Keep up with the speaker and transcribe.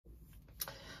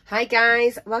Hi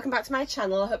guys, welcome back to my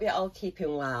channel. I hope you're all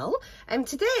keeping well.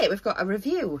 Today we've got a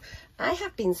review. I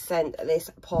have been sent this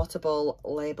portable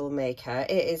label maker.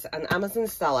 It is an Amazon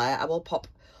seller. I will pop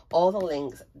all the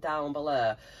links down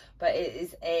below. But it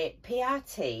is a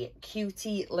Prt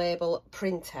Qutie label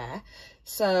printer.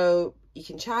 So you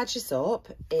can charge this up.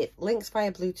 It links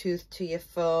via Bluetooth to your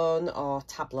phone or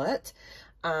tablet.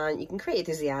 And you can create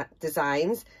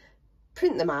designs,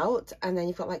 print them out, and then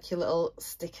you've got like your little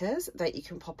stickers that you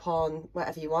can pop on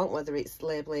whatever you want, whether it's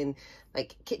labeling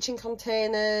like kitchen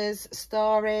containers,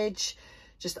 storage,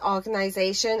 just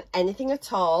organization, anything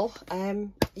at all.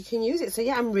 You can use it. So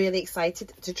yeah, I'm really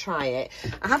excited to try it.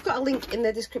 I have got a link in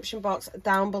the description box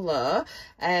down below.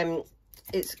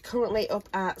 It's currently up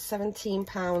at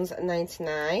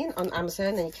 £17.99 on Amazon,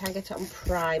 and you can get it on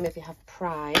Prime if you have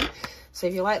Prime. So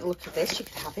if you like the look of this, you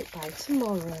can have it by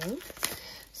tomorrow.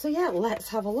 So yeah, let's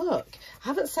have a look. I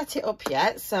haven't set it up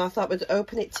yet, so I thought we'd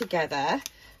open it together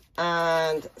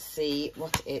and see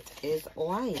what it is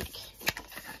like.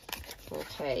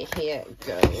 Okay, here it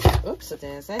goes. Oops, a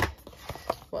daisy.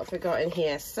 What have we got in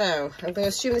here? So I'm going to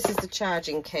assume this is the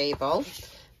charging cable.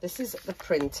 This is the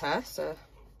printer, so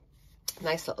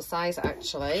nice little size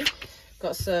actually.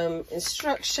 Got some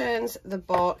instructions, the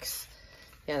box.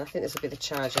 Yeah, I think this will be the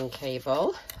charging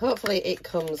cable. Hopefully it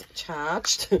comes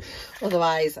charged.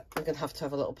 Otherwise, I'm going to have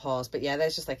a little pause. But yeah,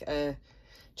 there's just like a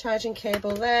charging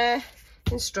cable there.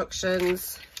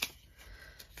 Instructions.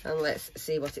 And let's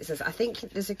see what it says. I think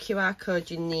there's a QR code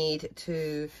you need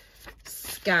to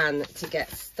scan to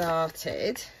get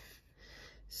started.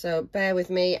 So bear with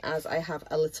me as I have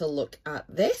a little look at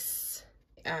this.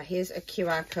 Here's a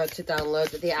QR code to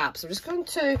download the app. So I'm just going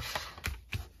to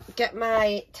get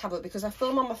my tablet because I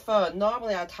film on my phone.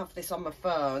 Normally I'd have this on my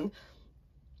phone,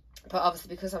 but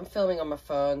obviously because I'm filming on my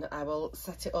phone, I will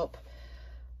set it up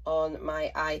on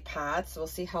my iPad. So we'll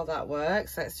see how that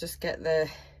works. Let's just get the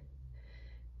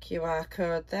QR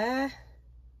code there.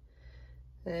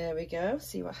 There we go.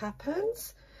 See what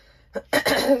happens.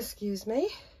 Excuse me.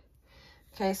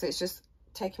 Okay, so it's just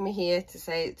taking me here to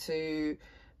say to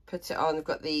put it on. We've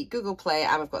got the Google Play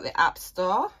and we've got the App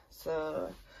Store.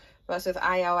 So that's with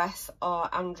iOS or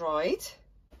Android.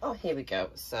 Oh, here we go.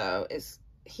 So it's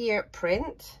here,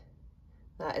 print.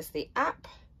 That is the app.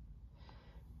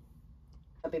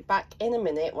 I'll be back in a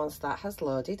minute once that has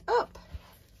loaded up.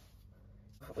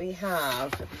 We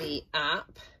have the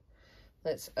app.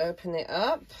 Let's open it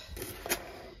up.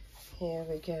 Here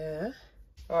we go.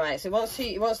 All right, so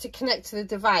it wants to connect to the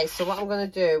device. So what I'm going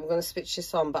to do, I'm going to switch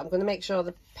this on, but I'm going to make sure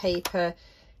the paper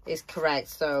is correct.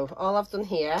 So all I've done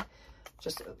here,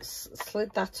 just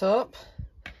slid that up.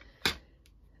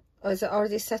 Oh, is it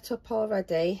already set up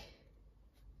already?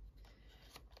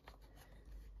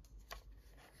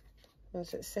 What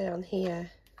does it say on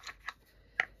here?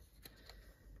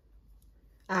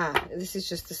 This is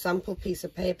just a sample piece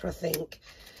of paper, I think.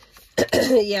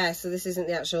 Yeah, so this isn't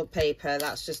the actual paper.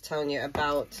 That's just telling you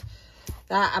about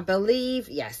that, I believe.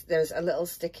 Yes, there's a little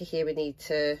sticker here we need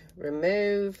to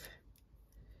remove.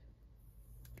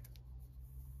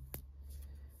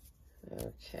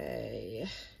 Okay,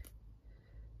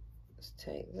 let's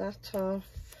take that off.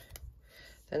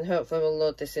 Then hopefully we'll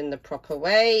load this in the proper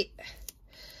way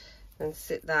and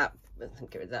sit that and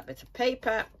get rid of that bit of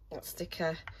paper, that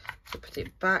sticker. So put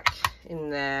it back in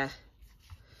there.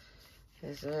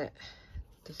 Is it?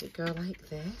 Does it go like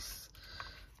this?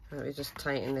 Let me just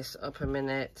tighten this up a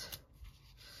minute.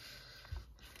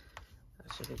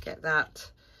 Should we get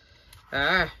that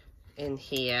in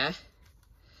here?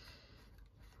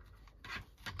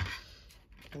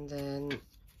 And then,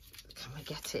 can we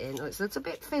get it in? Oh, it's a little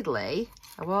bit fiddly,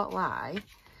 I won't lie.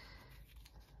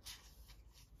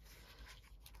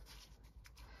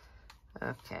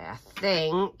 Okay, I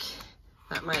think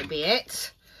that might be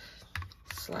it.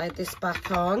 Slide this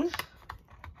back on.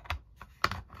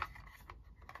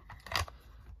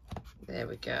 There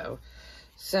we go.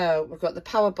 So we've got the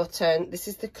power button. This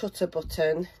is the cutter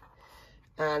button.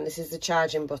 And this is the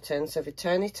charging button. So if we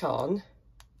turn it on,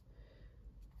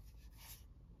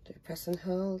 do we press and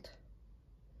hold?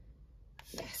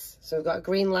 Yes. So we've got a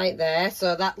green light there.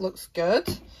 So that looks good.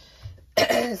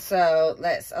 So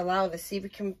let's allow this, see if we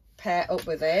can pair up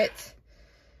with it.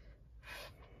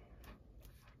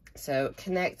 So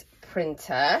connect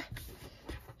printer.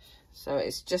 So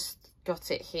it's just got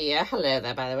it here. Hello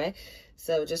there, by the way.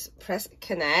 So just press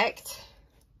connect.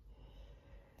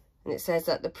 And it says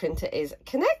that the printer is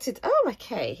connected. Oh,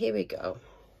 okay, here we go.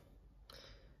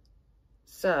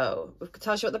 So it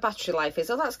tells you what the battery life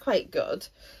is. Oh, that's quite good.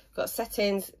 Got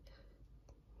settings.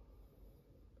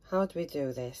 How do we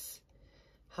do this?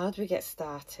 How do we get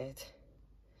started?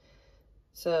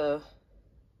 So,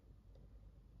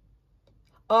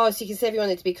 oh, so you can say if you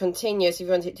want it to be continuous, if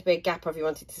you want it to be a gap, or if you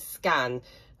want it to scan.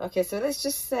 Okay, so let's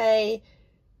just say,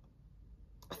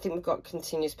 I think we've got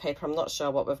continuous paper. I'm not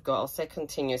sure what we've got. I'll say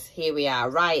continuous. Here we are.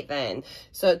 Right then.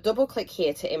 So double click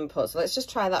here to input. So let's just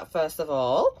try that first of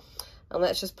all. And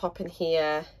let's just pop in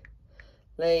here,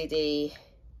 Lady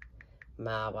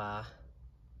Mawa.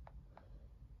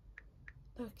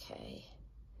 Okay.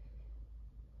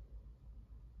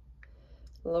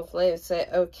 Lovely. Say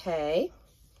okay.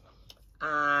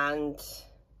 And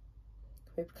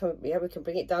we can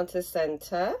bring it down to the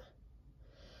center.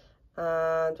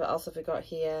 And what else have we got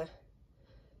here?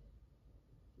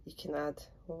 You can add,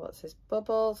 well, what's this?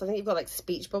 Bubbles. I think you've got like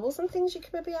speech bubbles and things you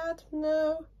can maybe add.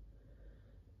 No.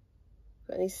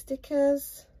 Got any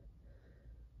stickers?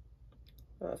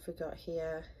 What have we got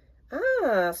here?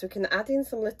 Ah, so we can add in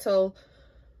some little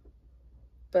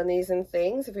bunnies and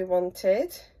things if we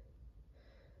wanted.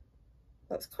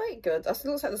 That's quite good. Also,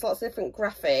 it looks like there's lots of different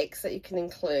graphics that you can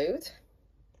include.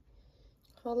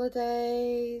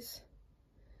 Holidays.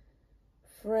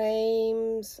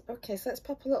 Frames. Okay, so let's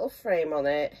pop a little frame on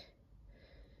it.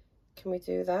 Can we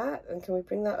do that? And can we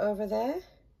bring that over there?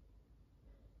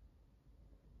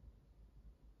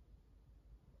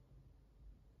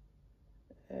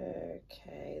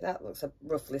 Okay, that looks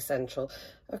roughly central.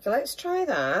 Okay, let's try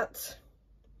that.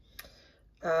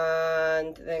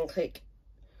 And then click,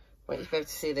 I want you to be able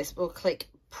to see this. We'll click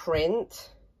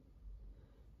print.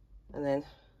 And then,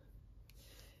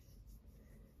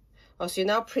 oh, so you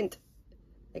now print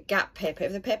a gap paper.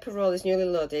 If the paper roll is newly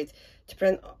loaded, to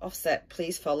print offset,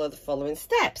 please follow the following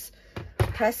steps.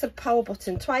 Press the power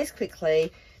button twice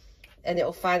quickly and it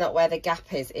will find out where the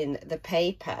gap is in the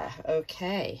paper.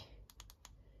 Okay.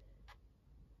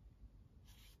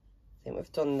 I think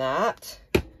we've done that.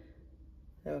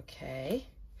 Okay.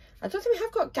 I don't think we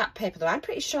have got gap paper though. I'm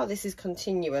pretty sure this is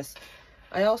continuous.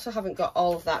 I also haven't got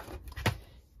all of that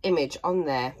image on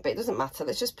there, but it doesn't matter.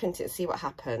 Let's just print it and see what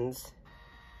happens.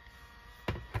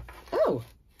 Oh,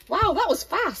 wow, that was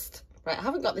fast. Right, I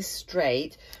haven't got this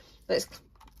straight. Let's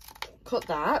cut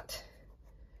that.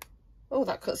 Oh,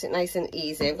 that cuts it nice and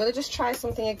easy. I'm going to just try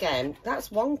something again. That's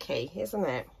wonky, isn't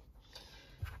it?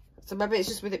 So maybe it's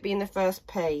just with it being the first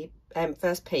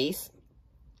piece.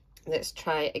 Let's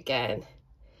try it again.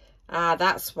 Ah,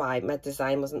 that's why my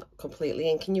design wasn't completely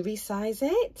in. Can you resize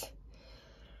it?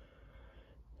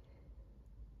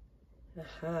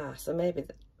 Aha, so maybe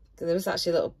there was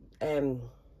actually a little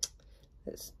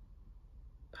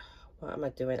what am I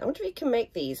doing? I wonder if you can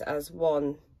make these as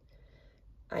one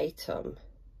item.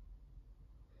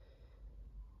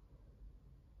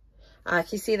 Ah, can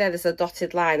you see there's a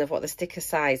dotted line of what the sticker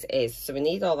size is, so we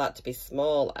need all that to be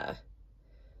smaller.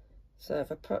 So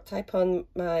if I type on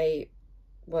my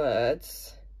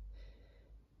words,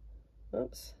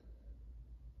 oops.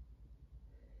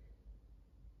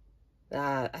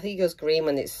 Ah, I think it goes green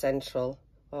when it's central.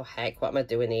 Oh heck, what am I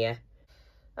doing here?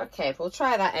 Okay, we'll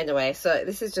try that anyway. So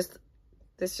let's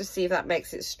just see if that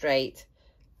makes it straight.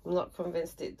 I'm not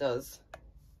convinced it does.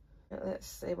 Let's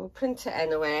see, we'll print it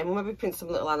anyway. And maybe print some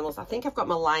little animals. I think I've got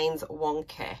my lines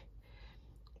wonky.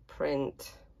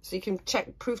 Print. So you can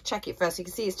proof check it first. You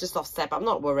can see it's just offset, but I'm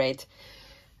not worried.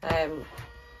 But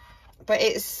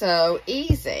it's so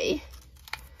easy.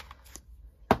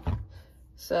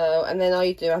 So, and then all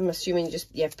you do, I'm assuming you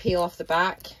just, peel off the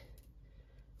back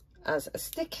as a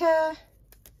sticker,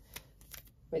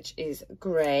 which is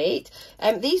great.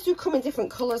 These do come in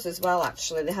different colours as well,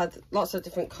 actually. They had lots of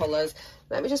different colours.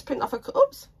 Let me just print off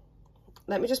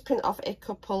let me just print off a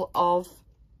couple of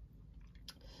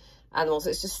animals.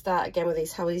 Let's just start again with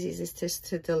these. How easy is this just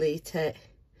to delete it?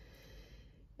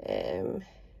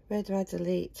 Where do I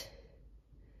delete?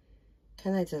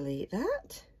 Can I delete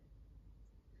that?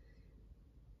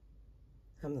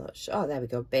 I'm not sure. Oh, there we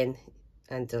go. Bin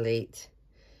and delete.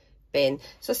 Bin.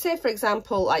 So say, for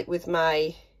example, like with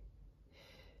my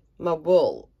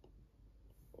wool,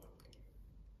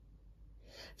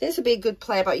 this would be a good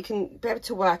play about, you can be able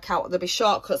to work out, there'll be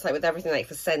shortcuts like with everything, like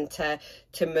for center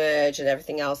to merge and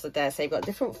everything else. I dare say you've got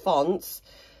different fonts.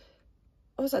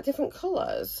 Oh, is that different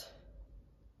colours?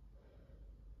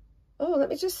 Oh, let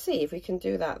me just see if we can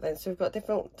do that then. So we've got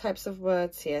different types of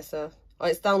words here. So, oh,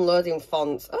 it's downloading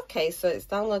fonts. Okay, so it's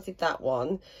downloaded that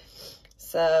one.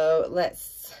 So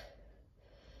let's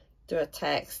do a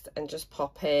text and just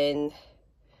pop in,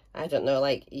 I don't know,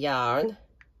 like yarn.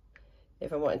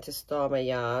 If I'm wanting to store my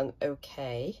yarn,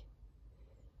 okay.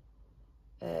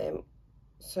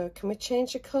 So can we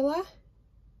change the colour?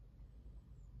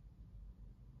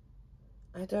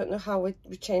 I don't know how we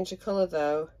change the colour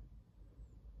though.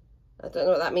 I don't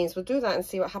know what that means. We'll do that and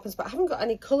see what happens. But I haven't got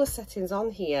any colour settings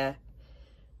on here.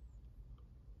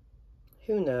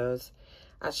 Who knows?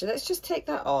 Actually, let's just take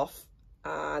that off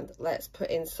and let's put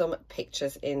in some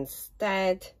pictures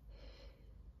instead.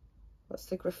 What's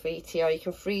the graffiti? Or you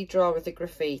can free draw with the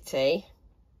graffiti.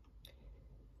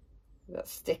 We've got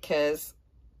stickers.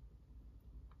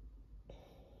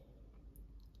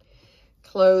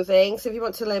 Clothing. So if you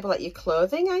want to label like your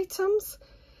clothing items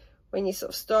when you're sort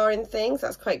of storing things,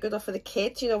 that's quite good. Or for the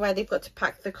kids, you know, where they've got to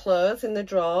pack the clothes in the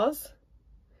drawers.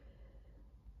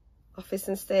 Office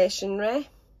and stationery.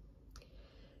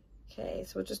 Okay,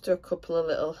 so we'll just do a couple of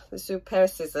little, let's do a pair of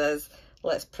scissors.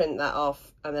 Let's print that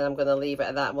off and then I'm going to leave it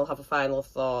at that and we'll have a final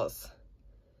thoughts.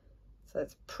 So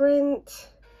let's print.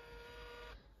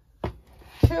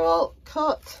 Cool,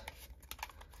 cut.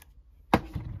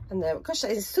 And there, gosh,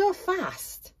 that is so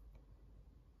fast.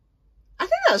 I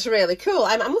think that's really cool.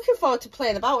 I'm looking forward to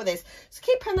playing about with this. So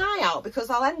keep an eye out because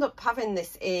I'll end up having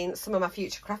this in some of my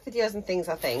future craft videos and things,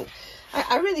 I think.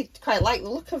 I really quite like the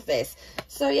look of this.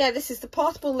 So yeah, this is the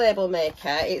portable label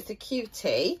maker. It's the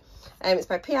Qutie. It's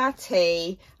by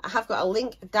PRT. I have got a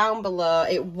link down below.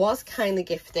 It was kindly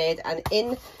gifted. And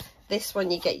in this one,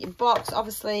 you get your box.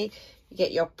 Obviously, you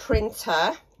get your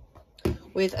printer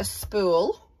with a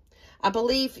spool. I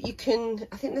believe you can,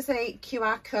 I think there's a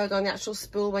QR code on the actual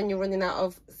spool when you're running out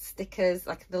of stickers,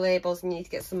 like the labels, and you need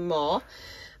to get some more.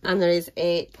 And there is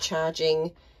a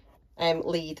charging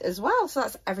lead as well. So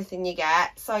that's everything you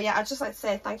get. So yeah, I'd just like to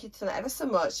say thank you to them ever so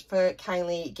much for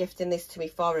kindly gifting this to me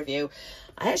for review.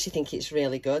 I actually think it's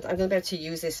really good. I'm going to be able to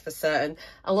use this for certain.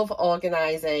 I love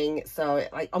organising. So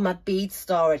like on my bead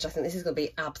storage, I think this is going to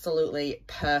be absolutely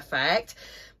perfect.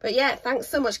 But yeah, thanks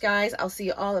so much, guys. I'll see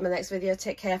you all in my next video.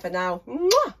 Take care for now.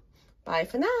 Mwah! Bye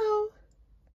for now.